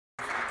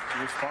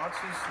Responses?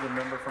 The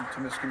member from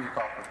Timiskaming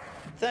Cochrane.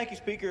 Thank you,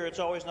 Speaker. It's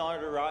always an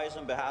honour to rise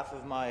on behalf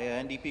of my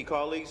NDP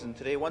colleagues, and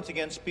today once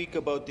again speak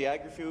about the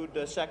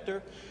agri-food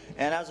sector.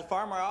 And as a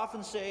farmer, I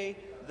often say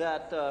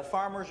that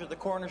farmers are the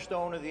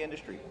cornerstone of the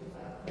industry.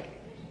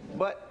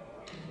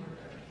 But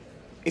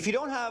if you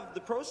don't have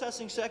the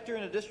processing sector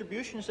and the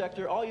distribution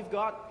sector, all you've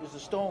got is a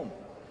stone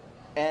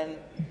and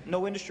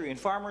no industry, and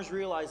farmers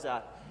realize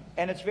that.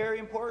 And it's very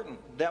important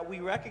that we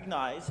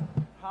recognize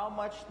how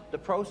much the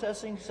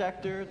processing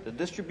sector, the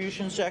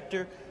distribution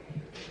sector,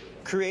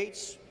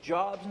 creates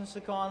jobs in this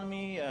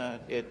economy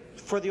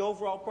for the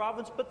overall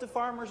province, but the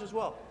farmers as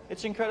well.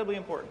 It's incredibly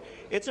important.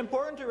 It's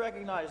important to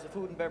recognize the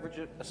Food and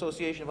Beverage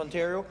Association of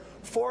Ontario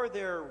for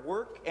their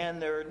work and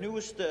their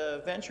newest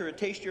venture,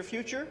 Taste Your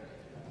Future,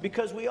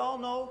 because we all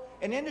know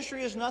an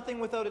industry is nothing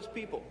without its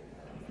people.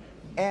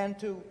 And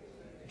to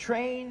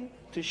train,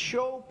 to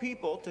show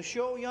people, to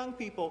show young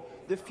people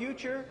the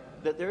future,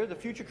 that they're the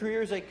future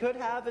careers they could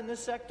have in this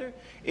sector,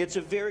 it's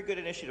a very good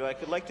initiative. I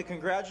could like to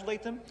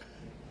congratulate them.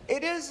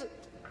 It's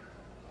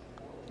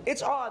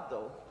odd,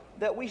 though,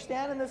 that we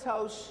stand in this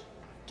House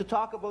to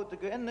talk about the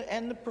good,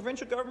 and the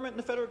provincial government and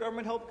the federal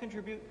government help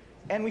contribute,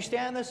 and we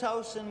stand in this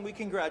House and we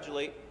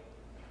congratulate.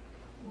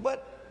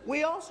 But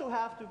we also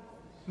have to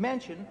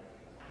mention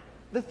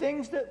the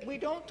things that we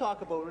don't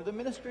talk about, or the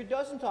ministry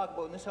doesn't talk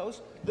about in this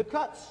House, the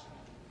cuts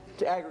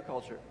to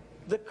agriculture,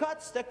 the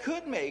cuts that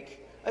could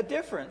make a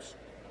difference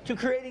to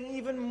creating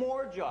even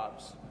more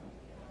jobs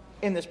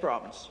in this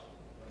province.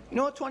 You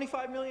know what,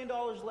 $25 million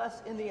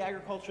less in the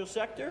agricultural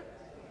sector?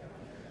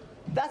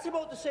 That's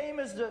about the same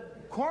as the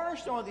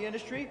cornerstone of the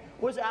industry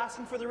was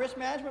asking for the risk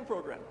management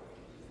program.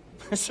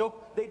 So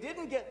they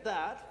didn't get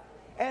that,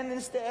 and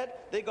instead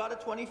they got a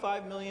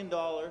 $25 million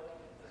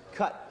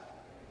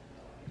cut.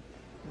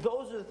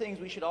 Those are the things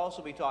we should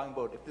also be talking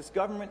about. If this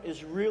government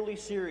is really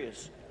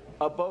serious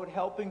about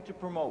helping to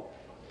promote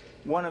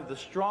one of the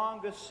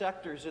strongest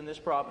sectors in this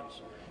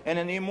province, and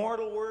in the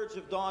immortal words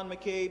of Don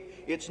McCabe,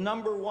 it's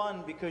number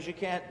one because you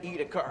can't eat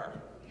a car.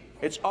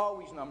 It's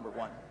always number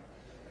one.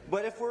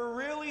 But if we're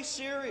really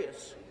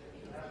serious,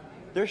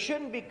 there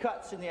shouldn't be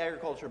cuts in the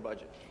agriculture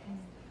budget.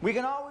 We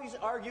can always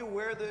argue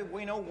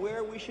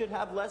where we should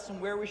have less and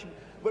where we should.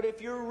 But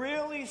if you're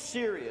really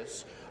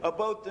serious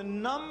about the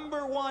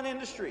number one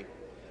industry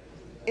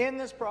in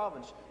this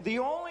province, the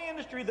only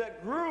industry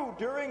that grew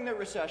during the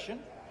recession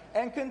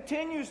and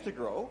continues to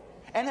grow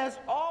and has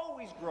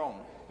always grown,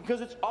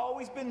 because it's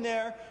always been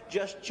there,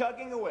 just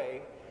chugging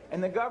away,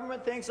 and the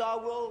government thinks,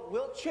 oh,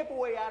 we'll chip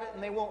away at it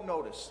and they won't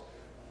notice.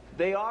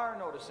 They are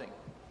noticing.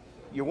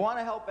 You want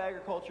to help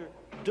agriculture,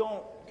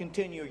 don't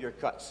continue your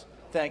cuts.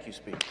 Thank you,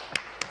 Speaker.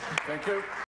 Thank you.